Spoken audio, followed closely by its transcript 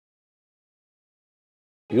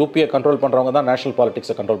யூபியை control பண்ணுறவங்க தான் national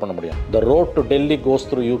பாலிடிக்ஸை control பண்ண முடியும். The road to Delhi goes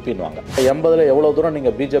through யூபின்வாங்க. 80ல் எவ்வளோ தூரம்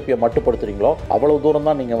நீங்கள் பிஜேபியை மட்டுப்படுத்துறீங்களோ அவ்வளோ தூரம்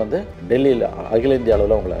தான் நீங்கள் வந்து டெல்லியில் அகில இந்திய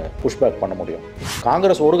அளவில் உங்களை புஷ்பேக் பண்ண முடியும்.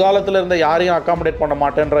 காங்கிரஸ் ஒரு காலத்தில் இருந்த யாரையும் அகாமடேட் பண்ண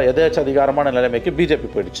மாட்டேன்ற எதேச்ச அதிகாரமான நிலைமைக்கு பிஜேபி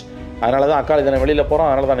போயிடுச்சு. அதனால தான் அகாலி தினம் வெளியில் போகிறோம்,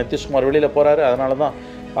 அதனால தான் நிதிஷ்குமார் வெளியில் போகிறாரு, அதனால தான்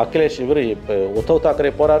அகிலேஷ் இவர் இப்போ உத்தவ்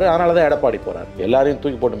தாக்கரே போகிறாரு, அதனால தான் எடப்பாடி போகிறார். எல்லாரையும்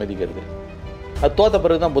தூக்கி போட்டு மிதிக்கிறது. அது தோற்ற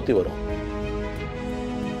பிறகு தான் புத்தி வரும்.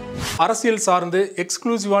 அரசியல் சார்ந்து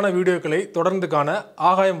எக்ஸ்க்ளூசிவான வீடியோக்களை தொடர்ந்து காண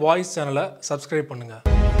ஆகாயம் வாய்ஸ் சேனலை சப்ஸ்கிரைப் பண்ணுங்க.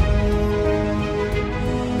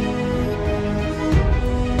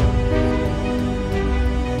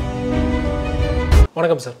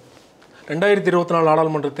 வணக்கம் சார். 2024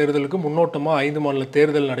 நாடாளுமன்ற தேர்தலுக்கு முன்னோட்டமாக 5 மாநில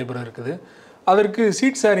தேர்தல் நடைபெற இருக்குது. அதற்கு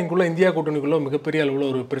சீட் ஷேரிங்குள்ளே இந்தியா கூட்டணிக்குள்ளே மிகப்பெரிய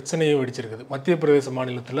அளவில் ஒரு பிரச்சனையும் வெடிச்சிருக்குது. மத்திய பிரதேச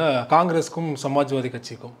மாநிலத்தில் காங்கிரஸுக்கும் சமாஜ்வாதி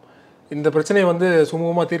கட்சிக்கும் இந்த பிரச்சனையை வந்து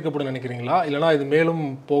சுமூகமாக தீர்க்கப்படும் நினைக்கிறீங்களா, இல்லைனா இது மேலும்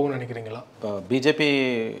போகும்னு நினைக்கிறீங்களா? இப்போ பிஜேபி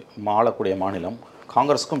ஆளக்கூடிய மாநிலம்,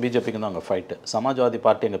 காங்கிரஸுக்கும் பிஜேபிக்கும் தான் அங்கே ஃபைட்டு. சமாஜ்வாதி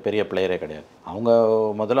பார்ட்டி எங்கள் பெரிய பிளேயரே கிடையாது. அவங்க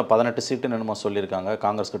முதல்ல 18 சீட்டுன்னு என்னமோ சொல்லியிருக்காங்க,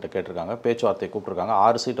 காங்கிரஸ் கிட்ட கேட்டிருக்காங்க, பேச்சுவார்த்தை கூப்பிட்ருக்காங்க.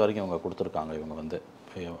 6 சீட் வரைக்கும் இவங்க கொடுத்துருக்காங்க. இவங்க வந்து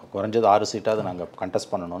குறைஞ்சது 6 சீட்டாவது நாங்கள் கண்டெஸ்ட்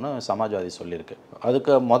பண்ணணும்னு சமாஜ்வாதி சொல்லியிருக்கு.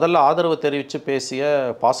 அதுக்கு முதல்ல ஆதரவு தெரிவித்து பேசிய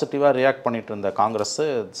பாசிட்டிவாக ரியாக்ட் பண்ணிட்டு இருந்த காங்கிரஸ்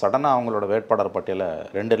சடனாக அவங்களோட வேட்பாளர் பட்டியலை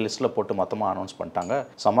 2 லிஸ்ட்டில் போட்டு மொத்தமாக அனௌன்ஸ் பண்ணிட்டாங்க.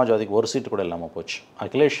 சமாஜ்வாதிக்கு 1 சீட்டு கூட இல்லாமல் போச்சு.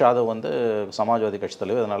 அகிலேஷ் யாதவ் வந்து சமாஜ்வாதி கட்சி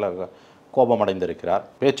தலைவர், அதனால் கோபமடைந்திருக்கிறார்.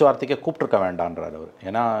 பேச்சுவார்த்தைக்கே கூப்பிட்டுருக்க வேண்டான்றார் அவர்.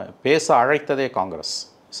 ஏன்னா பேச அழைத்ததே காங்கிரஸ்.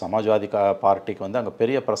 சமாஜ்வாதி பார்ட்டிக்கு வந்து அங்கே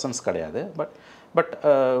பெரிய ப்ரெசன்ஸ் கிடையாது. பட்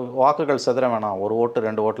வாக்குகள் செதற வேணாம், 1 ஓட்டு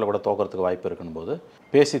 2 ஓட்டில் கூட தோக்கிறதுக்கு வாய்ப்பு இருக்குன்னு போது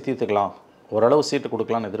பேசி தீர்த்துக்கலாம், ஓரளவு சீட்டு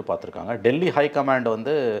கொடுக்கலான்னு எதிர்பார்த்துருக்காங்க. டெல்லி ஹைகமாண்ட்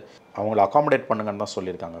வந்து அவங்கள அகாமடேட் பண்ணுங்கன்னு தான்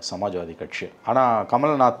சொல்லியிருக்காங்க சமாஜ்வாதி கட்சி. ஆனால்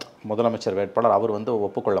கமல்நாத் முதலமைச்சர் வேட்பாளர் அவர் வந்து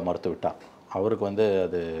ஒப்புக்கொள்ள மறுத்து விட்டார். அவருக்கு வந்து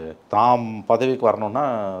அது தாம் பதவிக்கு வரணும்னா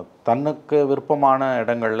தன்னுக்கு விருப்பமான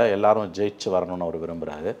இடங்களில் எல்லாரும் ஜெயிச்சு வரணும்னு அவர்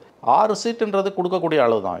விரும்புகிறாரு. 6 சீட்டுன்றது கொடுக்கக்கூடிய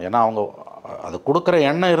அளவு தான். ஏன்னா அவங்க அது கொடுக்குற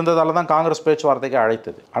எண்ணம் இருந்ததால தான் காங்கிரஸ் பேச்சுவார்த்தைக்கு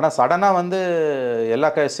அழைத்தது. ஆனால் சடனாக வந்து எல்லா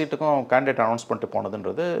சீட்டுக்கும் கேண்டிடேட் அனௌன்ஸ் பண்ணிட்டு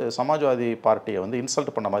போனதுன்றது சமாஜ்வாதி பார்ட்டியை வந்து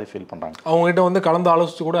இன்சல்ட் பண்ண மாதிரி ஃபீல் பண்ணுறாங்க. அவங்ககிட்ட வந்து கலந்து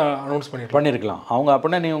ஆலோசித்து கூட அனௌன்ஸ் பண்ணியிருக்கலாம். அவங்க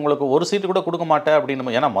அப்படின்னா நீ உங்களுக்கு 1 சீட்டு கூட கொடுக்க மாட்டேன்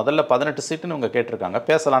அப்படின்னு. ஏன்னா முதல்ல 18 சீட்டுன்னு இவங்க கேட்டிருக்காங்க,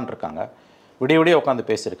 பேசலான் இருக்காங்க, விடிய உட்காந்து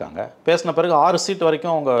பேசியிருக்காங்க. பேசின பிறகு 6 சீட்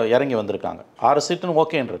வரைக்கும் அவங்க இறங்கி வந்திருக்காங்க. 6 சீட்டுன்னு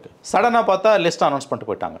ஓகேன்னு இருக்குது. சடனாக பார்த்தா லிஸ்ட் அனௌன்ஸ் பண்ணிட்டு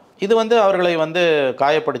போயிட்டாங்க. இது வந்து அவர்களை வந்து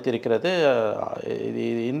காயப்படுத்தி இருக்கிறது.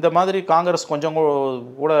 இந்த மாதிரி காங்கிரஸ் கொஞ்சம்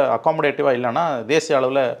கூட அகாமடேட்டிவாக இல்லைன்னா தேசிய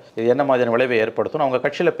அளவில் இது என்ன மாதிரியான விளைவை ஏற்படுத்தும். அவங்க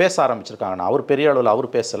கட்சியில் பேச ஆரம்பிச்சிருக்காங்க. அவர் பெரிய அளவில் அவர்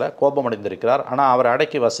பேசலை, கோபமடைந்திருக்கிறார். ஆனால் அவர்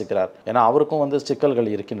அடக்கி வாசிக்கிறார். ஏன்னா அவருக்கும் வந்து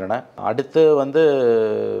சிக்கல்கள் இருக்கின்றன. அடுத்து வந்து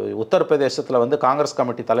உத்தரப்பிரதேசத்தில் வந்து காங்கிரஸ்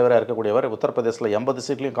கமிட்டி தலைவராக இருக்கக்கூடியவர் உத்தரப்பிரதேசத்தில் 80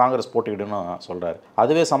 சீட்லையும் காங்கிரஸ் போட்டியிடணும் சொல்றாரு.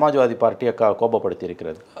 அதுவே சமாஜ்வாதி பார்ட்டியை கோபப்படுத்தி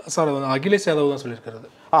இருக்கிறது. சார் அகிலேஷ் யாதவ் தான் சொல்லியிருக்காரு.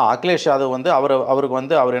 அகிலேஷ் யாதவ் வந்து அவருக்கு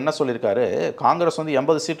வந்து அவர் என்ன சொல்லியிருக்காரு, காங்கிரஸ் வந்து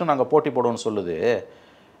 80 சீட்டும் நாங்கள் போட்டி போடுவோம்னு சொல்லுது,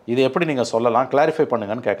 இது எப்படி நீங்கள் சொல்லலாம், கிளாரிஃபை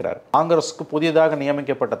பண்ணுங்கன்னு கேட்குறாரு. காங்கிரஸுக்கு புதியதாக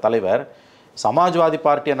நியமிக்கப்பட்ட தலைவர் சமாஜ்வாதி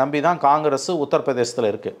பார்ட்டியை நம்பி தான் காங்கிரஸ் உத்தரப்பிரதேசத்தில்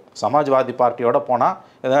இருக்குது. சமாஜ்வாதி பார்ட்டியோட போனால்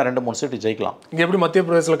ஏதாவது 2-3 சீட்டு ஜெயிக்கலாம். இங்கே எப்படி மத்திய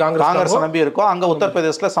பிரதேசத்தில் காங்கிரஸ் நம்பி இருக்கோ அங்கே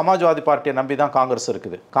உத்தரப்பிரதேசத்தில் சமாஜ்வாதி பார்ட்டியை நம்பி தான் காங்கிரஸ்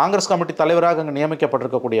இருக்குது. காங்கிரஸ் கமிட்டி தலைவராக அங்கே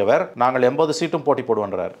நியமிக்கப்பட்டிருக்கக்கூடியவர் நாங்கள் 80 சீட்டும் போட்டி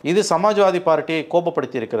போடுவோன்றார். இது சமாஜ்வாதி பார்ட்டியை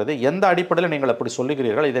கோபப்படுத்தி இருக்கிறது. எந்த அடிப்படையில் நீங்கள் அப்படி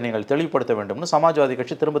சொல்லுகிறீர்கள், இதை நீங்கள் தெளிவுபடுத்த வேண்டும்னு சமாஜ்வாதி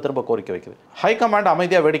கட்சி திரும்ப கோரிக்கை வைக்குது. ஹைகமாண்ட்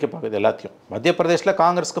அமைதியாக வேடிக்கை பார்க்குது எல்லாத்தையும். மத்திய பிரதேசில்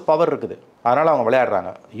காங்கிரஸுக்கு பவர் இருக்குது, அதனால் அவங்க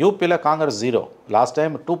விளையாடுறாங்க. யூபியில் காங்கிரஸ் 0, லாஸ்ட்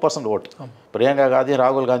டைம் 2% ஓட்டு. பிரியங்கா காந்தி,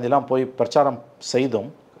 ராகுல் காந்திலாம் போய் பிரச்சாரம் செய்தும்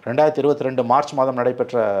 2022 மார்ச் மாதம்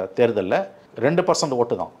நடைபெற்ற தேர்தலில் 2%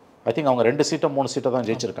 ஓட்டு தான். ஐ திங்க் அவங்க 2 சீட்டோ 3 சீட்டோ தான்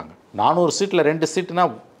ஜெயிச்சிருக்காங்க. 400 சீட்டில் 2 சீட்டுனா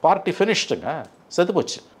பார்ட்டி ஃபினிஷ்டுங்க, செத்து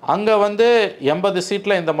போச்சு. அங்கே வந்து 80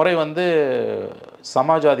 சீட்டில் இந்த முறை வந்து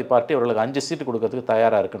சமாஜ்வாதி பார்ட்டி அவர்களுக்கு 5 சீட்டு கொடுக்கறதுக்கு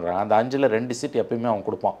தயாராக இருக்குன்றாங்க. அந்த 5ல் 2 சீட் எப்பயுமே அவங்க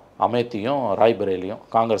கொடுப்பான், அமேத்தியும் ராய்பரேலியும்,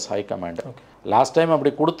 காங்கிரஸ் ஹைகமாண்டு. லாஸ்ட் டைம் அப்படி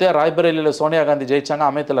கொடுத்தே ராய்பரேலியில் சோனியா காந்தி ஜெயிச்சாங்க,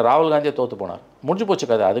 அமேத்தில் ராகுல் காந்தியை தோற்று போனார். முடிஞ்சு போச்சு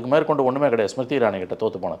கதை. அதுக்கு மேற்கொண்டு ஒன்றுமே கிடையாது. ஸ்மிருதி இரானி கிட்ட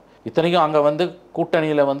தோற்று போனார். இத்தனைக்கும் அங்கே வந்து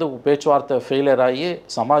கூட்டணியில் வந்து பேச்சுவார்த்தை ஃபெயிலியர் ஆகி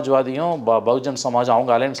சமாஜ்வாதியும் பகுஜன் சமாஜ்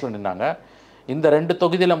அவங்க அலையன்ஸில் நின்னாங்க. இந்த 2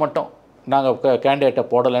 தொகுதியில் மட்டும் நாங்கள் கேண்டிடேட்டை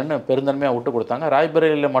போடலைன்னு பெருந்தன்மையாக விட்டு கொடுத்தாங்க.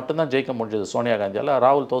 ராய்பரேலியில் மட்டும்தான் ஜெயிக்க முடிஞ்சது சோனியா காந்தியால்.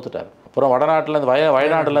 ராகுல் தோத்துட்டார். அப்புறம் வடநாட்டிலேருந்து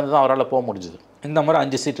வயநாட்டிலேருந்து தான் அவரால் போக முடிஞ்சுது. இந்த மாதிரி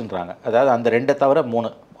 5 சீட்டுன்றாங்க. அதாவது அந்த 2 தவிர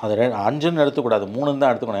 3, அது 5ன்னு எடுத்துக்கூடாது, 3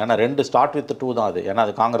 தான் எடுத்துக்கணும். ஏன்னா 2 ஸ்டார்ட் வித் 2 தான் அது. ஏன்னா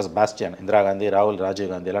அது காங்கிரஸ் பேஸ்டியன், இந்திரா காந்தி,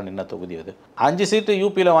 ராஜீவ் காந்தி எல்லாம் நின்ன தொகுதி அது. 5 சீட்டு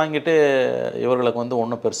யூபியில் வாங்கிட்டு இவர்களுக்கு வந்து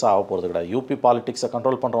ஒன்றும் பெருசாக ஆக போகிறது கிடையாது. யூபி பாலிடிக்ஸை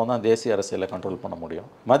கண்ட்ரோல் பண்ணுறவங்க தான் தேசிய அரசியலை கண்ட்ரோல் பண்ண முடியும்.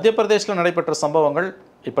 மத்திய பிரதேசில் நடைபெற்ற சம்பவங்கள்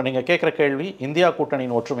இப்போ நீங்கள் கேட்குற கேள்வி இந்தியா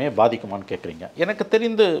கூட்டணியின் ஒற்றுமையை பாதிக்குமான்னு கேட்குறீங்க. எனக்கு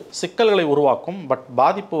தெரிந்து சிக்கல்களை உருவாக்கும், பட்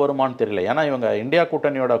பாதிப்பு வருமானு தெரியல. ஏன்னா இவங்க இந்தியா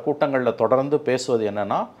கூட்டணியோட கூட்டங்களில் தொடர்ந்து பேசுவது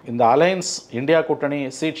என்னென்னா, இந்த அலையன்ஸ் இந்தியா கூட்டணி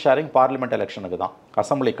சீட் ஷேரிங் பார்லிமெண்ட் எலெக்ஷனுக்கு தான்,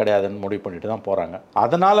 அசம்பிளி கிடையாதுன்னு முடிவு பண்ணிட்டு தான் போகிறாங்க.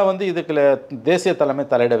 அதனால் வந்து இதுக்கு தேசிய தலைமை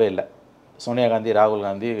தலையிடவே இல்லை. சோனியா காந்தி, ராகுல்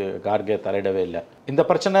காந்தி, கார்கே தலையிடவே இல்லை. இந்த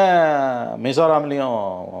பிரச்சனை மிசோராம்லேயும்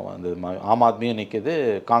வந்து ஆம் ஆத்மியும் நிற்குது,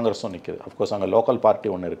 காங்கிரஸும் நிற்குது. அஃப்கோர்ஸ் அங்கே லோக்கல்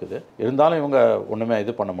பார்ட்டி ஒன்று இருக்குது, இருந்தாலும் இவங்க ஒன்றுமே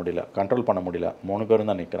இது பண்ண முடியல, கண்ட்ரோல் பண்ண முடியல. 3 பேரும்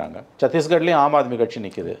தான் நிற்கிறாங்க. சத்தீஸ்கர்லேயும் ஆம் ஆத்மி கட்சி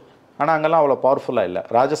நிற்குது, ஆனால் அங்கெல்லாம் அவ்வளோ பவர்ஃபுல்லாக இல்லை.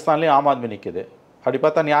 ராஜஸ்தான்லேயும் ஆம் ஆத்மி நிற்குது. அப்படி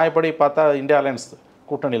பார்த்தா நியாயப்படி பார்த்தா இந்தியா அலையன்ஸ்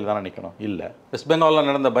கூட்டணியில் தானே நிற்கணும். இல்லை, வெஸ்ட் பெங்காலில்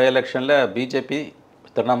நடந்த பை எலெக்ஷனில் பிஜேபி,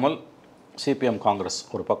 திரிணாமுல், சிபிஎம், காங்கிரஸ்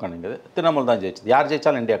ஒரு பக்கம் நிற்குது. திரிணாமுல் தான் ஜெயிச்சது. யார்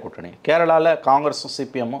ஜெயிச்சாலும் இந்தியா கூட்டணி. கேரளாவில் காங்கிரஸும்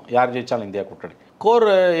சிபிஎம்மும் யார் ஜெயிச்சாலும் இந்தியா கூட்டணி. கோர்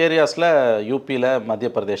ஏரியாஸில் யூபியில், மத்திய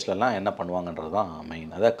பிரதேஷ்லலாம் என்ன பண்ணுவாங்கன்றது தான்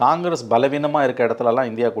மெயின். அதாவது காங்கிரஸ் பலவீனமாக இருக்க இடத்துலலாம்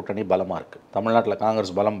இந்தியா கூட்டணி பலமாக இருக்குது. தமிழ்நாட்டில்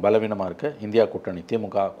காங்கிரஸ் பலவீனமாக இருக்குது, இந்தியா கூட்டணி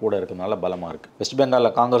திமுக கூட இருக்கிறதுனால பலமாக இருக்குது. வெஸ்ட்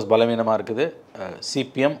பெங்காலில் காங்கிரஸ் பலவீனமாக இருக்குது,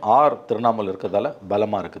 சிபிஎம் ஆர் திரிணாமுல் இருக்கிறதால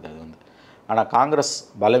பலமாக இருக்குது. அது வந்து ஆனால் காங்கிரஸ்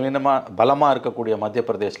பலமாக இருக்கக்கூடிய மத்திய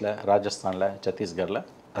பிரதேஷில், ராஜஸ்தானில், சத்தீஸ்கரில்,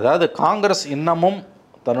 அதாவது காங்கிரஸ் இன்னமும்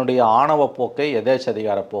தன்னுடைய ஆணவ போக்கை,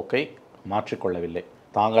 எதேச்சதிகார போக்கை மாற்றிக்கொள்ளவில்லை.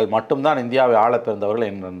 தாங்கள் மட்டும்தான் இந்தியாவை ஆள பிறந்தவர்கள்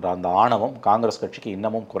என்ற அந்த ஆணவம் காங்கிரஸ் கட்சிக்கு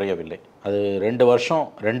இன்னமும் குறையவில்லை. அது 2 வருஷம்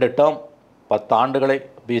 2 டேர்ம் 10 ஆண்டுகளை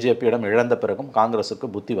பிஜேபியிடம் இழந்த பிறகும் காங்கிரஸுக்கு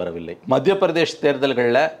புத்தி வரவில்லை. மத்திய பிரதேஷ்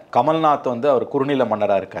தேர்தல்களில் கமல்நாத் வந்து அவர் குறுநில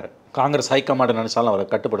மன்னராக இருக்கார். காங்கிரஸ் ஹைகமாண்ட் நினச்சாலும் அவரை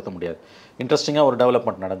கட்டுப்படுத்த முடியாது. இன்ட்ரெஸ்டிங்காக ஒரு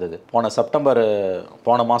டெவலப்மெண்ட் நடந்தது.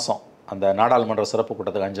 போன மாதம் அந்த நாடாளுமன்ற சிறப்பு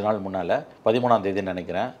கூட்டத்துக்கு 5 நாள் முன்னால் 13ஆம் தேதி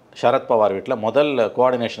நினைக்கிறேன், சரத்பவார் வீட்டில் முதல்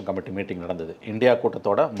கோஆர்டினேஷன் கமிட்டி மீட்டிங் நடந்தது. இந்தியா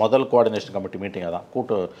கூட்டத்தோட முதல் கோஆர்டினேஷன் கமிட்டி மீட்டிங்காக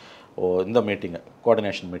தான் இந்த மீட்டிங்கு,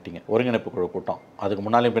 கோஆர்டினேஷன் மீட்டிங்கு, ஒருங்கிணைப்பு குழு கூட்டம். அதுக்கு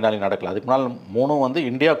முன்னாலையும் பின்னாலையும் நடக்கல. அதுக்கு முன்னால் 3 வந்து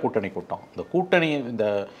இந்தியா கூட்டணி கூட்டம். இந்த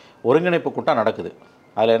ஒருங்கிணைப்பு கூட்டம் நடக்குது.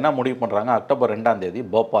 அதில் என்ன முடிவு பண்ணுறாங்க, அக்டோபர் 2ஆம் தேதி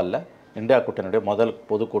போபாலில் இந்தியா கூட்டணியுடைய முதல்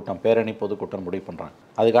பொதுக்கூட்டம், பேரணி பொதுக்கூட்டம் முடிவு பண்ணுறாங்க.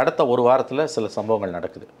 அதுக்கு அடுத்த ஒரு வாரத்தில் சில சம்பவங்கள்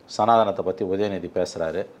நடக்குது. சனாதனத்தை பற்றி உதயநிதி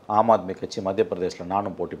பேசுகிறாரு. ஆம் ஆத்மி கட்சி மத்திய பிரதேசில்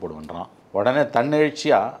நானும் போட்டி போடுவேன்றான். உடனே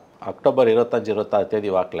தன்னெழுச்சியாக அக்டோபர் 25-26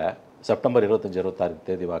 தேதி வாக்கில், செப்டம்பர் 25-26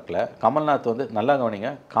 தேதி வாக்கில் கமல்நாத் வந்து, நல்லா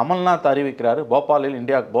கவனிங்க, கமல்நாத் அறிவிக்கிறாரு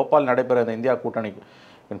போபால் நடைபெற இந்த இந்தியா கூட்டணி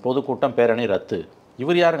பொதுக்கூட்டம் பேரணி ரத்து.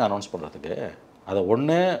 இவர் யாருங்க அனௌன்ஸ் பண்ணுறதுக்கு? அதை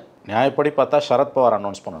ஒன்று நியாயப்படி பார்த்தா சரத்பவார்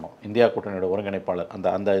அனௌன்ஸ் பண்ணணும், இந்தியா கூட்டணியோட ஒருங்கிணைப்பாளர்.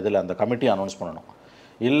 அந்த கமிட்டி அனௌன்ஸ் பண்ணணும்,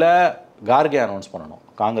 இல்லை கார்கே அனௌன்ஸ் பண்ணணும்,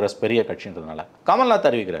 காங்கிரஸ் பெரிய கட்சின்றதுனால. கமல்நாத்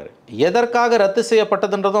அறிவிக்கிறாரு. எதற்காக ரத்து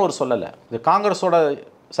செய்யப்பட்டதுன்றதும் அவர் சொல்லலை. இது காங்கிரஸோட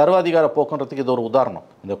சர்வாதிகார போக்குன்றதுக்கு இது ஒரு உதாரணம்.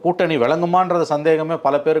 இந்த கூட்டணி விளங்குமான்றது சந்தேகமே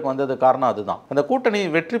பல பேருக்கு வந்தது காரணம் அதுதான். இந்த கூட்டணி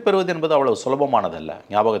வெற்றி பெறுவது என்பது அவ்வளவு சுலபமானதல்ல,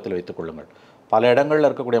 ஞாபகத்தில் வைத்துக் கொள்ளுங்கள். பல இடங்களில்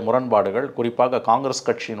இருக்கக்கூடிய முரண்பாடுகள், குறிப்பாக காங்கிரஸ்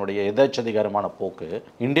கட்சியினுடைய எதேச்சதிகாரமான போக்கு,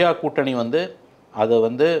 இந்தியா கூட்டணி வந்து அதை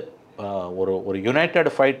வந்து ஒரு யுனைடெட்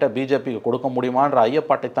ஃபைட்டை பிஜேபிக்கு கொடுக்க முடியுமான்ற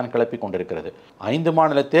ஐயப்பாட்டைத்தான் கிளப்பி கொண்டிருக்கிறது. 5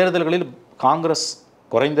 மாநில தேர்தல்களில் காங்கிரஸ்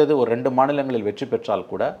குறைந்தது ஒரு 2 மாநிலங்களில் வெற்றி பெற்றால்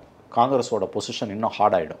கூட காங்கிரஸோட பொசிஷன் இன்னும்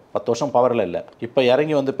ஹார்ட் ஆகிடும். 10 வருஷம் பவரில் இல்லை. இப்போ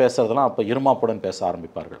இறங்கி வந்து பேசுகிறதுலாம் அப்போ இருமாப்புடன் பேச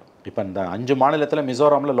ஆரம்பிப்பார்கள். இப்போ இந்த 5 மாநிலத்தில்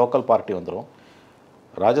மிசோராமில் லோக்கல் பார்ட்டி வந்துடும்,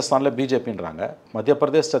 ராஜஸ்தானில் பிஜேபின்றாங்க, மத்திய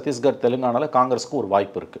பிரதேஷ், சத்தீஸ்கர், தெலுங்கானாவில் காங்கிரஸுக்கு ஒரு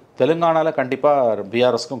வாய்ப்பு இருக்குது. தெலுங்கானாவில் கண்டிப்பாக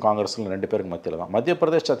பிஆர்எஸ்க்கும் காங்கிரஸுக்கும் 2 பேருக்கு மத்தியில் தான். மத்திய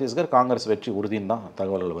பிரதேஷ், சத்தீஸ்கர் காங்கிரஸ் வெற்றி உறுதின்னு தான்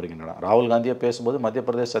தகவல்கள் வருகின்றன. ராகுல் காந்தியை பேசும்போது மத்திய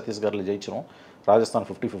பிரதேஷ், சத்தீஸ்கரில் ஜெயிச்சிரும், ராஜஸ்தான்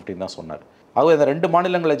 50-50 தான் சொன்னார். ஆக இந்த 2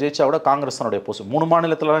 மாநிலங்களை ஜெயிச்சா கூட காங்கிரஸ் தன்னுடைய 3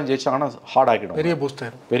 மாநிலத்திலலாம் ஜெயிச்சாங்கன்னா ஹார்ட் ஆகிடும்,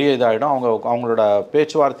 பெரிய இதாகிடும். அவங்களோட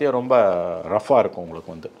பேச்சுவார்த்தையே ரொம்ப ரஃபாக இருக்கும்.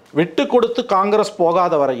 உங்களுக்கு வந்து விட்டு கொடுத்து காங்கிரஸ்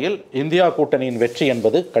போகாத வரையில் இந்தியா கூட்டணியின் வெற்றி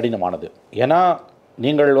என்பது கடினமானது. ஏன்னா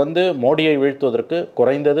நீங்கள் வந்து மோடியை வீழ்த்துவதற்கு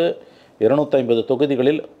குறைந்தது 250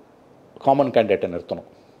 தொகுதிகளில் காமன் கேண்டிடேட்டை நிறுத்தணும்.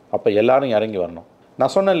 அப்போ எல்லாரும் இறங்கி வரணும்.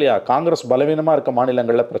 நான் சொன்னேன் இல்லையா, காங்கிரஸ் பலவீனமாக இருக்க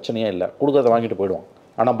மாநிலங்களில் பிரச்சனையே இல்லை, கொடுக்கறத வாங்கிட்டு போயிடுவோம்.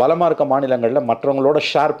 ஆனால் பலமாக இருக்க மாநிலங்களில் மற்றவங்களோட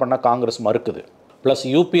ஷேர் பண்ண காங்கிரஸ் மறுக்குது. ப்ளஸ்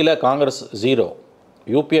யூபியில் காங்கிரஸ் 0.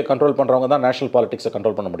 யூபியை கண்ட்ரோல் பண்ணுறவங்க தான் நேஷனல் பாலிட்டிக்ஸை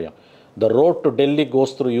கண்ட்ரோல் பண்ண முடியும். The road to Delhi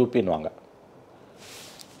goes through யூபின்வாங்க.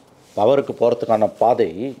 பவருக்கு போகிறதுக்கான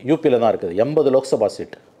பாதை யூபியில் தான் இருக்குது. 80 லோக்சபா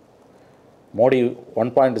சீட்டு. மோடி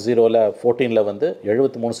 1.0ல் 14ல் வந்து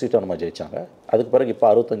 73 சீட்டு நம்ம ஜெயித்தாங்க. அதுக்கு பிறகு இப்போ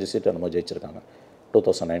 65 சீட்டு நம்ம ஜெயிச்சிருக்காங்க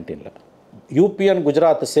 2019ல். யூபி அண்ட்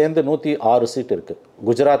குஜராத் சேர்ந்து 106 சீட்டு இருக்குது.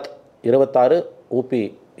 Gujarat 26,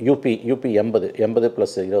 UP 80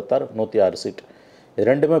 plus 26 106 seat. இது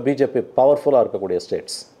ரெண்டுமே பிஜேபி பவர்ஃபுல்லாக இருக்கக்கூடிய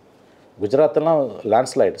ஸ்டேட்ஸ். குஜராத்லாம்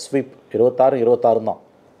லேண்ட்ஸ்லைடு ஸ்வீப் 26 தான்,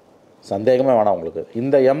 சந்தேகமே வேணாம் உங்களுக்கு.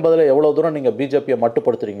 இந்த 80ல் எவ்வளோ தூரம் நீங்கள் பிஜேபியை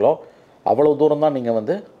மட்டுப்படுத்துகிறீங்களோ அவ்வளோ தூரம் தான் நீங்கள்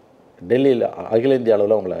வந்து டெல்லியில் அகில இந்திய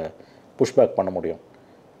அளவில் உங்களை புஷ்பேக் பண்ண முடியும்.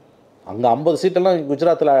 அங்கே 50 சீட்டெல்லாம்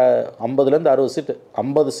குஜராத்தில் 50லேருந்து 60 சீட்டு,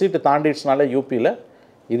 50 சீட்டு தாண்டிடுச்சுனாலே யூபியில்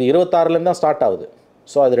இது 26லேருந்து தான் ஸ்டார்ட் ஆகுது.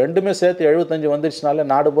 ஸோ அது ரெண்டுமே சேர்த்து 75 வந்துருச்சுனாலே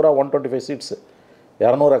நாடு பூரா 125 சீட்ஸு,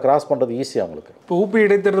 200 கிராஸ் பண்ணுறது ஈஸியாக அவங்களுக்கு. இப்போ ஊபி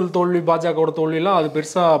இடைத்தேர்தல் தோல்வி, பாஜகவோட தோல்விலாம் அது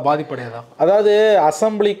பெருசாக பாதிப்படையாதா? அதாவது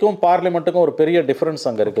அசம்பிளிக்கும் பார்லிமெண்ட்டுக்கும் ஒரு பெரிய டிஃப்ரென்ஸ்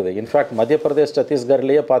அங்கே இருக்குது. இன்ஃபேக்ட் மத்திய பிரதேஷ்,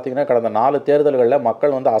 சத்தீஸ்கர்லேயே பார்த்தீங்கன்னா கடந்த 4 தேர்தல்களில்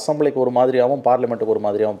மக்கள் வந்து அசம்பிளிக்கு ஒரு மாதிரியாகவும் பார்லிமெண்ட்டுக்கு ஒரு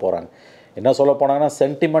மாதிரியாகவும் போகிறாங்க. என்ன சொல்ல போனாங்கன்னா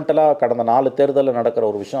சென்டிமெண்டலாக கடந்த 4 தேர்தலில் நடக்கிற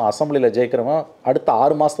ஒரு விஷயம், அசம்பிளியில் ஜெயிக்கிறவன் அடுத்த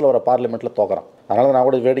 6 மாதத்தில் வர பார்லிமெண்ட்டில் தோக்குறான். அதனால் நான்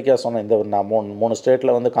கூட வேடிக்கையாக சொன்னேன், இந்த நான் 3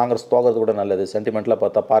 ஸ்டேட்டில் வந்து காங்கிரஸ் தோக்கிறது கூட நல்லது, சென்டிமெண்ட்டில்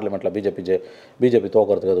பார்த்தா பார்லிமெண்ட்டில் பிஜேபி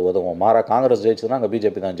தோக்கிறதுக்கு அது உதவும், மாறா காங்கிரஸ் ஜெயிச்சதுன்னா அங்கே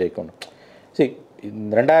பிஜேபி தான் ஜெயிக்கணும். சரி,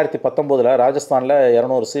 2019 ராஜஸ்தானில்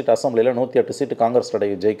 200 சீட் அசம்பிளியில் 108 சீட்டு காங்கிரஸ்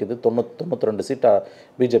ஜெயிக்குது, 92 சீட்டாக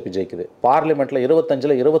பிஜேபி ஜெயிக்குது. பார்லிமெண்ட்டில்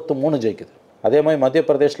 25ல் 23 ஜெயிக்குது. அதே மாதிரி மத்திய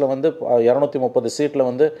பிரதேஷில் வந்து 230 சீட்டில்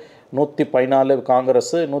வந்து 114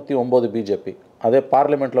 காங்கிரஸ், 109 பிஜேபி. அதே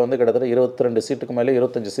பார்லிமெண்ட்டில் வந்து கிட்டத்தட்ட 22 சீட்டுக்கு மேலே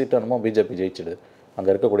 25 சீட்டு என்னமோ பிஜேபி ஜெயிச்சிடுது.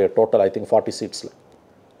 அங்கே இருக்கக்கூடிய டோட்டல் ஐ திங்க் 40 சீட்ஸில்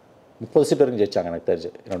 30 சீட் வரைக்கும் ஜெயிச்சாங்க எனக்கு தெரிஞ்சு.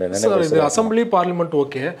 என்னுடைய நினைவு. இது அசம்பிளி பார்லிமெண்ட்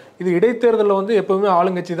ஓகே. இது இடைத்தேர்தலில் வந்து எப்பவுமே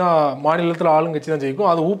ஆளுங்கட்சி தான், மாநிலத்தில் ஆளுங்கட்சி தான் ஜெயிக்கும்.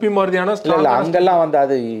 அது ஊபி மாதிரியான இல்லை அங்கெல்லாம் வந்து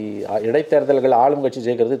அது இடைத்தேர்தல்கள் ஆளுங்கட்சி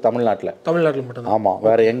ஜெயிக்கிறது தமிழ்நாட்டில் மட்டும். ஆமாம்,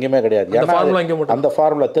 வேறு எங்கேயுமே கிடையாது. அந்த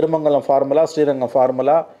formula, Thirumangalam formula, Srirangam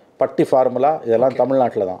formula, பட்டி ஃபார்முலா, இதெல்லாம்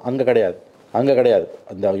தமிழ்நாட்டில் தான். அங்கே கிடையாது.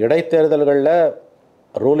 அந்த இடைத்தேர்தல்களில்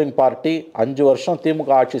ரூலிங் பார்ட்டி 5 வருஷம்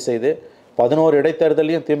திமுக ஆட்சி செய்து 11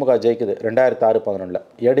 இடைத்தேர்தலையும் திமுக ஜெயிக்குது. 2006-11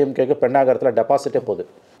 ஏடிஎம்கேக்கு பெண்ணாகரத்தில் டெபாசிட்டே போகுது.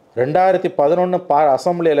 2011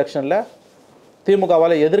 அசம்பிளி எலெக்ஷனில்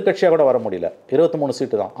திமுகவால் எதிர்கட்சியாக கூட வர முடியல, 23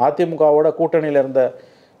 சீட்டு தான். அதிமுகவோட கூட்டணியில் இருந்த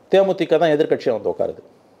தேமுதிக தான் எதிர்கட்சியாக வந்து உட்காருது.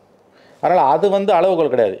 அதனால் அது வந்து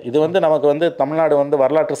அளவுகள் கிடையாது. இது வந்து நமக்கு வந்து தமிழ்நாடு வந்து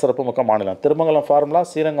வரலாற்று சிறப்பு மிக்க மாநிலம். திருமங்கலம் ஃபார்முலா,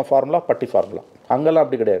 ஸ்ரீரங்கம் ஃபார்முலா, பட்டி ஃபார்முலா, அங்கெல்லாம்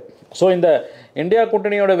அப்படி கிடையாது. ஸோ இந்த இந்தியா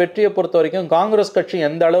கூட்டணியோட வெற்றியை பொறுத்த வரைக்கும் காங்கிரஸ் கட்சி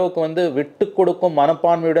எந்த அளவுக்கு வந்து விட்டு கொடுக்கும்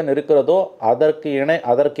மனப்பான்மையுடன் இருக்கிறதோ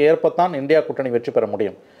அதற்கு ஏற்பத்தான் இந்தியா கூட்டணி வெற்றி பெற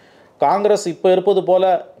முடியும். காங்கிரஸ் இப்போ இருப்பது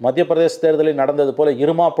போல மத்திய பிரதேச தேர்தலில் நடந்தது போல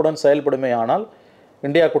இருமாப்புடன் செயல்படுமே ஆனால்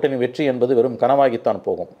இந்தியா கூட்டணி வெற்றி என்பது வெறும் கனவாகித்தான்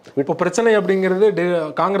போகும். இப்போ பிரச்சனை அப்படிங்கிறது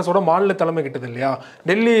காங்கிரஸோட மாநில தலைமை கிட்டது இல்லையா,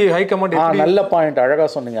 டெல்லி ஹைகமாண்ட். நல்ல பாயிண்ட், அழகாக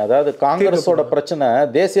சொன்னீங்க. அதாவது காங்கிரஸோட பிரச்சனை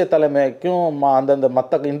தேசிய தலைமைக்கும் அந்தந்த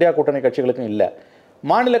மற்ற இந்தியா கூட்டணி கட்சிகளுக்கும் இல்லை,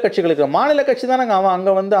 மாநில கட்சிகளுக்கு. மாநில கட்சி தானே அவன்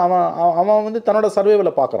அங்கே வந்து அவன் வந்து தன்னோட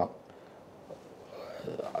சர்வேவில் பார்க்குறான்,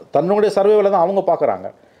 தன்னுடைய சர்வேவில் தான் அவங்க பார்க்குறாங்க.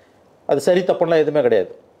 அது சரி தப்புலாம் எதுவுமே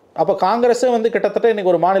கிடையாது. அப்போ காங்கிரஸே வந்து கிட்டத்தட்ட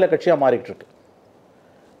இன்றைக்கி ஒரு மாநில கட்சியாக மாறிட்டு இருக்கு.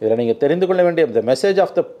 இதில் நீங்கள் தெரிந்து கொள்ள வேண்டிய இந்த மெசேஜ்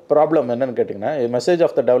ஆஃப் த ப்ராப்ளம் என்னன்னு கேட்டிங்கன்னா, message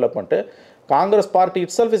of the development, Congress party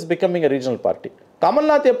it self is becoming a regional party.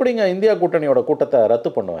 Kamal Nath எப்படிங்க இந்தியா கூட்டணியோட கூட்டத்தை ரத்து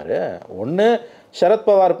பண்ணுவார்? ஒன்று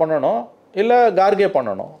சரத்பவார் பண்ணணும், இல்லை கார்கே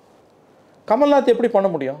பண்ணணும். கமல்நாத் எப்படி பண்ண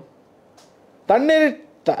முடியும்?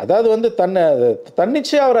 அதாவது வந்து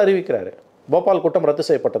தன்னிச்சையாக அவர் அறிவிக்கிறாரு, போபால் கூட்டம் ரத்து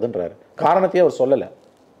செய்யப்பட்டதுன்றாரு. காரணத்தையே அவர்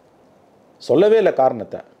சொல்லவே இல்லை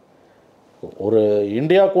காரணத்தை. ஒரு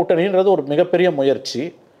இந்தியா கூட்டணின்றது ஒரு மிகப்பெரிய முயற்சி.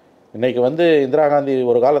 இன்றைக்கி வந்து இந்திரா காந்தி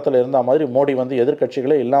ஒரு காலத்தில் இருந்த மாதிரி மோடி வந்து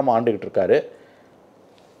எதிர்க்கட்சிகளே இல்லாமல் ஆண்டுகிட்டு இருக்காரு.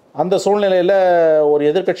 அந்த சூழ்நிலையில் ஒரு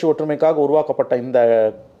எதிர்க்கட்சி ஒற்றுமைக்காக உருவாக்கப்பட்ட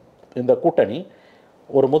இந்த கூட்டணி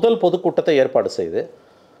ஒரு முதல் பொதுக்கூட்டத்தை ஏற்பாடு செய்து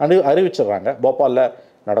அறிவிச்சிடுறாங்க போபாலில்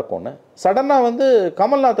நடக்கும்னு. சடனாக வந்து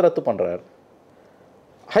கமல்நாத் ரத்து பண்ணுறாரு.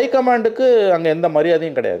 ஹைகமாண்டுக்கு அங்கே எந்த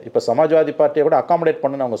மரியாதையும் கிடையாது. இப்போ சமாஜ்வாதி பார்ட்டியை கூட அகாமடேட்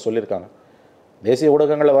பண்ணுன்னு அவங்க சொல்லியிருக்காங்க. தேசிய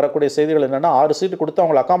ஊடகங்களில் வரக்கூடிய செய்திகள் என்னென்னா 6 சீட்டு கொடுத்து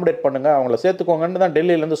அவங்களை அகாமடேட் பண்ணுங்கள், அவங்கள சேர்த்துக்கோங்கன்னு தான்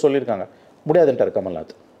டெல்லியிலேருந்து சொல்லியிருக்காங்க. முடியாதுன்றார்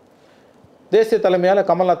கமல்நாத். தேசிய தலைமையால்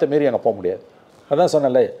கமல்நாத்தை மீறி அங்கே போக முடியாது. அதான்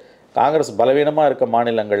சொன்னல, காங்கிரஸ் பலவீனமாக இருக்க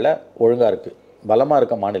மாநிலங்களில் ஒழுங்காக இருக்குது, பலமாக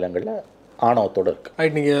இருக்க மாநிலங்களில் ஆணவத்தோடு இருக்குது.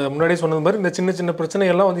 ரைட். நீங்கள் முன்னாடியே சொன்னது மாதிரி இந்த சின்ன சின்ன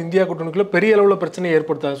பிரச்சனைகள்லாம் வந்து இந்தியா கூட்டணிக்குள்ளே பெரிய அளவில் பிரச்சனையை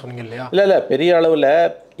ஏற்படுத்தாது சொன்னீங்க இல்லையா? இல்லை பெரிய அளவில்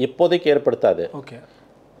இப்போதைக்கு ஏற்படுத்தாது. ஓகே,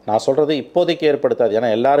 நான் சொல்கிறது இப்போதைக்கு ஏற்படுத்தாது. ஏன்னா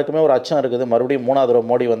எல்லாருக்குமே ஒரு அச்சம் இருக்குது, மறுபடியும் 3வது தடவை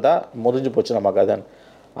மோடி வந்தால் முறிஞ்சு போச்சு நமக்கு அதன்,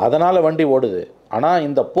 அதனால் வண்டி ஓடுது. ஆனால்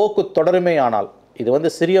இந்த போக்கு தொடருமே ஆனால் இது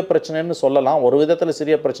வந்து சிறிய பிரச்சனைன்னு சொல்லலாம். ஒரு விதத்தில்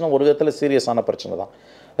சிறிய பிரச்சனை, ஒரு விதத்தில் சீரியஸான பிரச்சனை தான்.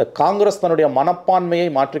 காங்கிரஸ் தன்னுடைய மனப்பான்மையை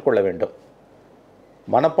மாற்றிக்கொள்ள வேண்டும்.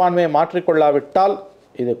 மனப்பான்மையை மாற்றிக்கொள்ளாவிட்டால்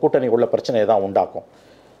இது கூட்டணி உள்ள பிரச்சனையை தான் உண்டாக்கும்.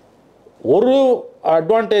 ஒரு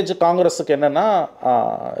அட்வான்டேஜ் காங்கிரஸுக்கு என்னென்னா,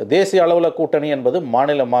 தேசிய அளவில் கூட்டணி என்பது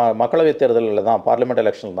மாநில மக்களவைத் தேர்தலில் தான், பார்லிமெண்ட்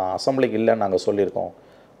எலெக்ஷனில் தான், அசம்பிளிக்கு இல்லைன்னு நாங்கள் சொல்லியிருக்கோம்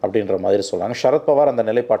அப்படின்ற மாதிரி சொல்கிறாங்க. சரத்பவார் அந்த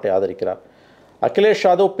நிலைப்பாட்டை ஆதரிக்கிறார். அகிலேஷ்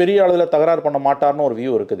யாதவ் பெரிய அளவில் தகராறு பண்ண மாட்டார்னு ஒரு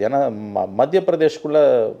வியூ இருக்குது. ஏன்னா மத்திய பிரதேஷ்குள்ளே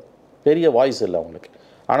பெரிய வாய்ஸ் இல்லை அவங்களுக்கு.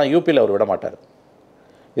 ஆனால் யூபியில் அவர் விட மாட்டார்.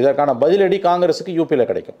 இதற்கான பதிலடி காங்கிரஸுக்கு யூபியில்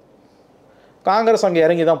கிடைக்கும். காங்கிரஸ் அங்கே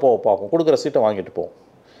இறங்கி தான் போக பார்க்கும், கொடுக்குற சீட்டை வாங்கிட்டு போகும்.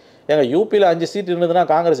 ஏங்க யூபியில் 5 சீட் இருந்ததுன்னா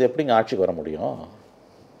காங்கிரஸ் எப்படிங்க ஆட்சிக்கு வர முடியும்?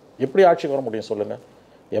 எப்படி ஆட்சிக்கு வர முடியும் சொல்லுங்கள்?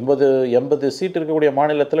 80 சீட் இருக்கக்கூடிய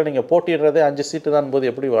மாநிலத்தில் நீங்கள் போட்டிடுறதே 5 சீட்டு தான் போது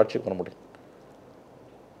எப்படி ஆட்சிக்கு வர முடியும்?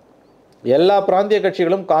 எல்லா பிராந்திய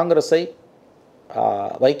கட்சிகளும் காங்கிரஸை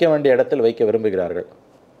வைக்க வேண்டிய இடத்தில் வைக்க விரும்புகிறார்கள்.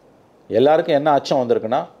 எல்லாருக்கும் என்ன அச்சம்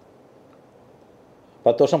வந்திருக்குன்னா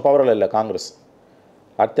 10 வருஷம் பவரில் இல்லை காங்கிரஸ்.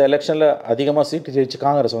 அடுத்த எலெக்ஷனில் அதிகமாக சீட்டு ஜெயிச்சு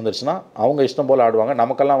காங்கிரஸ் வந்துருச்சுன்னா அவங்க இஷ்டம் போல் ஆடுவாங்க.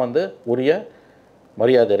 நமக்கெல்லாம் வந்து உரிய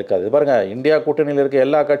மரியாதை இருக்காது. இது பாருங்கள், இந்தியா கூட்டணியில் இருக்க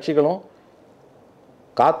எல்லா கட்சிகளும்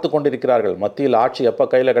காத்து கொண்டிருக்கிறார்கள். மத்தியில் ஆட்சி எப்போ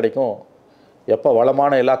கையில் கிடைக்கும், எப்போ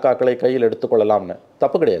வளமான இலாக்காக்களை கையில் எடுத்துக்கொள்ளலாம்னு.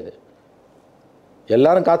 தப்பு கிடையாது,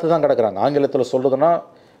 எல்லாரும் காத்து தான் கிடக்கிறாங்க. ஆங்கிலத்தில் சொல்கிறதுனா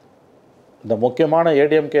இந்த முக்கியமான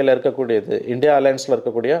ஏடிஎம்கேயில் இருக்கக்கூடியது, இந்தியா அலையன்ஸில்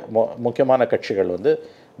இருக்கக்கூடிய முக்கியமான கட்சிகள் வந்து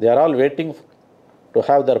they are all waiting to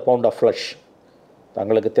have their bound of flush.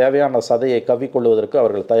 தங்களுக்கு தேவையான சதையை கவ்விக்கொள்வதற்கு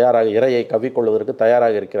அவர்கள் தயாராக, இறையை கவ்விக்கொள்வதற்கு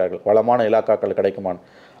தயாராக இருக்கிறார்கள். வளமான இலாக்காக்கள் கிடைக்குமான்னு.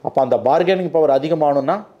 அப்போ அந்த பார்கெனிங் பவர்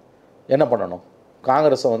அதிகமானுன்னா என்ன பண்ணணும்?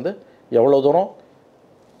 காங்கிரஸை வந்து எவ்வளோ தூரம்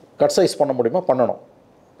கட் சைஸ் பண்ண முடியுமோ பண்ணணும்.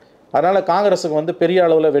 அதனால் காங்கிரஸுக்கு வந்து பெரிய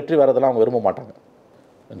அளவில் வெற்றி வரதெல்லாம் அவங்க விரும்ப மாட்டாங்க.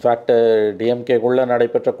 இன்ஃபேக்ட் டிஎம்கேக்குள்ளே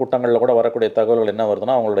நடைபெற்ற கூட்டங்களில் கூட வரக்கூடிய தகவல்கள் என்ன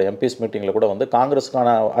வருதுன்னா, அவங்களோட எம்பிஸ் மீட்டிங்கில் கூட வந்து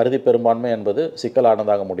காங்கிரஸுக்கான அறுதி பெரும்பான்மை என்பது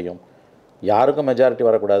சிக்கலானதாக முடியும், யாருக்கும் மெஜாரிட்டி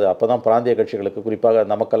வரக்கூடாது, அப்போ தான் பிராந்திய கட்சிகளுக்கு குறிப்பாக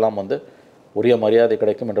நமக்கெல்லாம் வந்து உரிய மரியாதை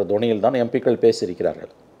கிடைக்கும் என்ற துணியில் தான் எம்பிக்கள்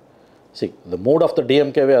பேசியிருக்கிறார்கள். த மூட் ஆஃப் த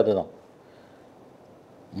டிஎம்கேவே அதுதான்.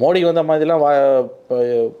 மோடி வந்த மாதிரிலாம்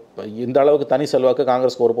இந்த அளவுக்கு தனி செல்வாக்கு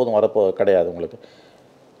காங்கிரஸ்க்கு ஒருபோதும் வரப்போ கிடையாது. உங்களுக்கு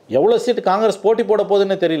எவ்வளோ சீட்டு காங்கிரஸ் போட்டி போட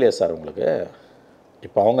போகுதுன்னு தெரியலையே சார் உங்களுக்கு.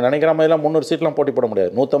 இப்போ அவங்க நினைக்கிற மாதிரிலாம் 300 சீட்லாம் போட்டி போட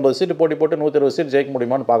முடியாது. 150 சீட்டு போட்டி போட்டு 120 சீட் ஜெயிக்க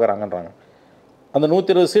முடியுமான்னு பார்க்குறாங்கன்றாங்க. அந்த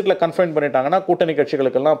 120 சீட்டில் கன்ஃபைன் பண்ணிட்டாங்கன்னா கூட்டணி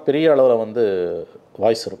கட்சிகளுக்கெல்லாம் பெரிய அளவில் வந்து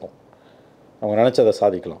வாய்ஸ் இருக்கும், அவங்க நினச்சதை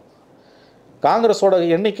சாதிக்கலாம். காங்கிரஸோட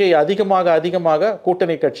எண்ணிக்கை அதிகமாக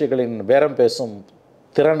கூட்டணி கட்சிகளின் பேரம் பேசும்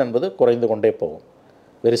திறன் என்பது குறைந்து கொண்டே போகும்.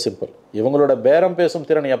 Very simple. இவங்களோட பேரம் பேசும்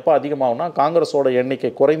திறன் எப்போ அதிகமாகும்னா காங்கிரஸோட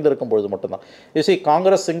எண்ணிக்கை குறைந்திருக்கும் பொழுது மட்டும்தான்.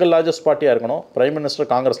 காங்கிரஸ் சிங்கிள் லார்ஜஸ்ட் பார்ட்டியாக இருக்கணும், பிரைம்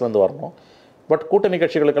மினிஸ்டர் காங்கிரஸ்லேருந்து வரணும், பட் கூட்டணி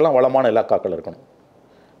கட்சிகளுக்கெல்லாம் வளமான இலாக்காக்கள் இருக்கணும்.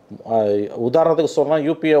 உதாரணத்துக்கு சொல்லலாம்,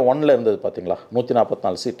 யூபிஏ 1ல் இருந்தது பார்த்தீங்களா,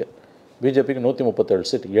 144 சீட்டு, பிஜேபிக்கு 137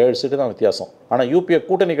 சீட்டு, 7 சீட்டு தான் வித்தியாசம். ஆனால் யூபிஏ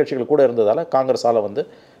கூட்டணி கட்சிகள் கூட இருந்ததால் காங்கிரஸால் வந்து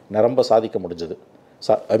நிரம்ப சாதிக்க முடிஞ்சது.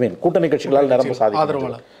 கூட்டணி கட்சிகளால் நிரம்ப சாதிக்க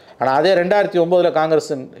முடிஞ்சது. ஆனால் அதே 2009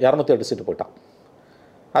 காங்கிரஸ் 208 சீட்டு போயிட்டான்.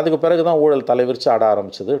 அதுக்கு பிறகு தான் ஊழல் தலைவிரிச்சு ஆட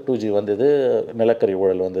ஆரம்பிச்சது. 2G வந்தது, நிலக்கரி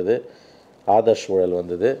ஊழல் வந்தது, ஆதர்ஷ் ஊழல்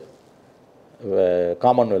வந்தது,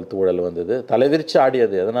 காமன்வெல்த் ஊழல் வந்தது, தலைவிரிச்சு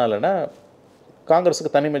ஆடியது. எதனாலன்னா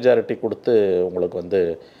காங்கிரஸுக்கு தனி மெஜாரிட்டி கொடுத்து உங்களுக்கு வந்து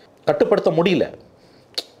கட்டுப்படுத்த முடியல.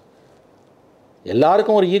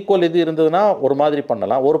 எல்லாருக்கும் ஒரு ஈக்குவல் இது இருந்ததுன்னா ஒரு மாதிரி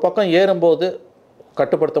பண்ணலாம், ஒரு பக்கம் ஏறும்போது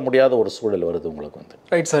கட்டுப்படுத்த முடியாத ஒரு சூழல் வருது உங்களுக்கு வந்து.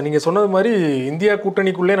 ரைட் சார், நீங்கள் சொன்னது மாதிரி இந்தியா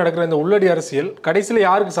கூட்டணிக்குள்ளே நடக்கிற இந்த உள்ளடி அரசியல் கடைசியில்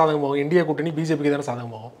யாருக்கு சாதகமாகும்? இந்தியா கூட்டணி பிஜேபிக்கு தானே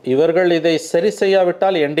சாதகமாகும். இவர்கள் இதை சரி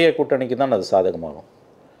செய்யாவிட்டால் என்டிஏ கூட்டணிக்கு தான் அது சாதகமாகும்.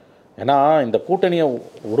 ஏன்னா இந்த கூட்டணியை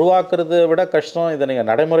உருவாக்குறதை விட கஷ்டம். இதை நீங்கள்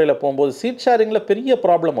நடைமுறையில் போகும்போது சீட் ஷேரிங்கில் பெரிய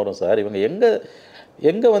ப்ராப்ளம் வரும் சார். இவங்க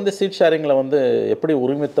எங்கே வந்து சீட் ஷேரிங்கில் வந்து எப்படி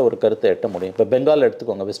உரிமைத்த ஒரு கருத்தை எட்ட முடியும்? இப்போ பெங்காலில்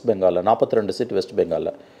எடுத்துக்கோங்க, வெஸ்ட் பெங்காலில் 42 சீட்டு வெஸ்ட்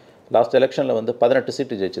பெங்காலில். லாஸ்ட் எலெக்ஷனில் வந்து 18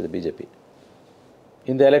 சீட்டு ஜெயிச்சது பிஜேபி.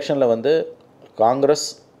 இந்த எலெக்ஷனில் வந்து காங்கிரஸ்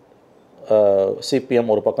சிபிஎம்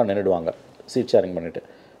ஒரு பக்கம் நின்றுடுவாங்க சீட் ஷேரிங் பண்ணிவிட்டு.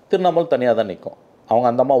 திருவண்ணாமலை தனியாக தான் நிற்கும். அவங்க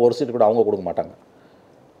அந்த அம்மா ஒரு சீட்டு கூட அவங்க கொடுக்க மாட்டாங்க.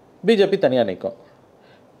 பிஜேபி தனியாக நிற்கும்.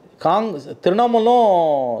 திரிணாமுலும்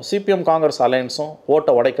சிபிஎம் காங்கிரஸ் அலையன்ஸும்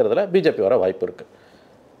ஓட்டை உடைக்கிறதுல பிஜேபி வர வாய்ப்பு இருக்குது.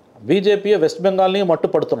 பிஜேபியை வெஸ்ட் பெங்கால்லையும்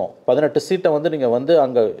மட்டுப்படுத்தணும். 18 சீட்டை வந்து நீங்கள் வந்து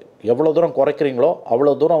அங்கே எவ்வளோ தூரம் குறைக்கிறீங்களோ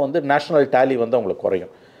அவ்வளோ தூரம் வந்து நேஷ்னல் டேலி வந்து அவங்களுக்கு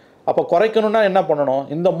குறையும். அப்போ குறைக்கணுன்னா என்ன பண்ணணும்?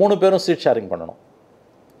 இந்த 3 பேரும் சீட் ஷேரிங் பண்ணணும்.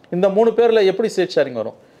 இந்த 3 பேரில் எப்படி சீட் ஷேரிங்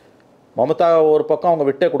வரும்? மமதா ஒரு பக்கம் அவங்க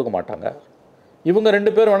விட்டே கொடுக்க மாட்டாங்க. இவங்க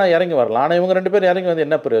 2 பேர் வேணால் இறங்கி வரலாம். ஆனால் இவங்க 2 பேர் இறங்கி வந்து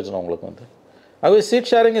என்ன பிரயோஜனம் உங்களுக்கு வந்து? ஆகவே seat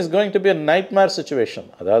sharing is going to be a nightmare situation.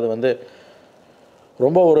 அதாவது வந்து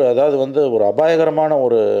ரொம்ப ஒரு அபாயகரமான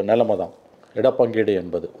ஒரு நிலைமை தான் இடப்பங்கீடு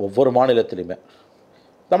என்பது ஒவ்வொரு மாநிலத்திலையுமே.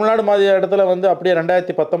 தமிழ்நாடு மாதிரி இடத்துல வந்து அப்படியே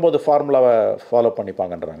 2019 ஃபார்முலாவை ஃபாலோ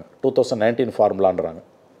பண்ணிப்பாங்கன்றாங்க, 2019 ஃபார்முலான்றாங்க.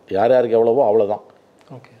 யார் யாருக்கு எவ்வளவோ அவ்வளோதான்.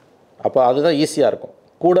 ஓகே, அப்போ அதுதான் ஈஸியாக இருக்கும்.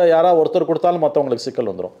 கூட யாராவது ஒருத்தர் கொடுத்தாலும் மற்றவங்களுக்கு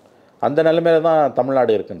சிக்கல் வந்துடும். அந்த நிலைமையில தான்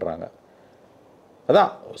தமிழ்நாடு இருக்குன்றாங்க.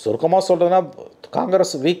 அதான் சுருக்கமாக சொல்கிறதுனா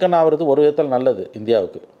காங்கிரஸ் வீக்கன் ஆகிறது ஒரு விதத்தில் நல்லது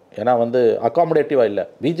இந்தியாவுக்கு. ஏன்னா வந்து அக்காமடேட்டிவாக இல்லை.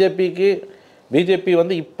 பிஜேபி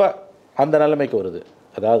வந்து இப்போ அந்த நிலைமைக்கு வருது.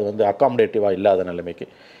 அதாவது வந்து அக்காமடேட்டிவாக இல்லாத நிலைமைக்கு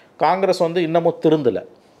காங்கிரஸ் வந்து இன்னமும் திருந்தலை.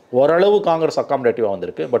 ஓரளவு காங்கிரஸ் அக்காமடேட்டிவாக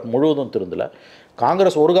வந்திருக்கு, பட் முழுவதும் திருந்தலை.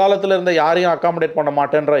 காங்கிரஸ் ஒரு காலத்தில் இருந்த யாரையும் அக்காமடேட் பண்ண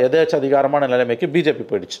மாட்டேன்ற எதேச்ச அதிகாரமான நிலைமைக்கு பிஜேபி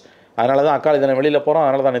போயிடுச்சு. அதனால தான் அகாலி தினம் வெளியில் போகிறோம்,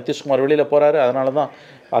 அதனால தான் நிதிஷ்குமார் வெளியில் போகிறாரு, அதனால தான்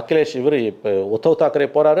அகிலேஷ் இப்போ உத்தவ் தாக்கரே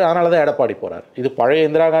போகிறாரு, அதனால தான் எடப்பாடி போகிறார். இது பழைய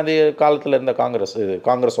இந்திரா காந்தி காலத்தில் இருந்த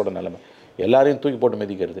காங்கிரஸோட நிலைமை. எல்லாரையும் தூக்கி போட்டு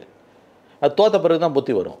மிதிக்கிறது. அது தோற்ற பிறகு தான்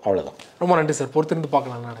புத்தி வரும். அவ்வளோதான். ரொம்ப நன்றி சார். பொறுத்திருந்து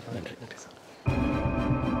பார்க்கலாம். நன்றி சார்.